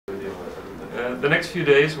The next few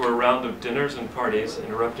days were a round of dinners and parties,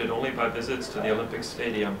 interrupted only by visits to the Olympic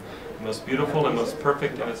Stadium, the most beautiful and most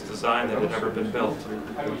perfect in its design that had ever been built.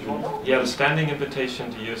 He had a standing invitation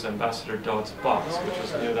to use Ambassador Dodd's box, which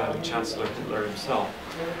was near that of Chancellor Hitler himself.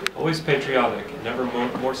 Always patriotic, and never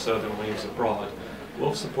more so than when he was abroad,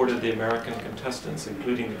 Wolfe supported the American contestants,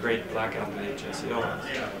 including the great black athlete Jesse Owens.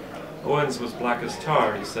 Owens was black as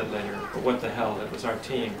tar, he said later, but what the hell, it was our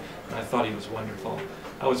team, and I thought he was wonderful.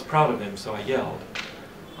 I was proud of him, so I yelled.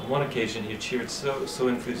 On one occasion, he cheered so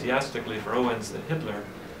enthusiastically for Owens that Hitler,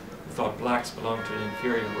 who thought blacks belonged to an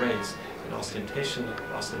inferior race, and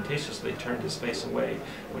ostentatiously turned his face away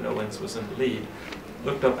when Owens was in the lead,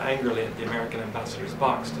 looked up angrily at the American ambassador's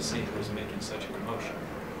box to see who was making such a commotion.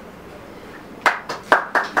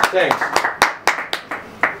 Thanks.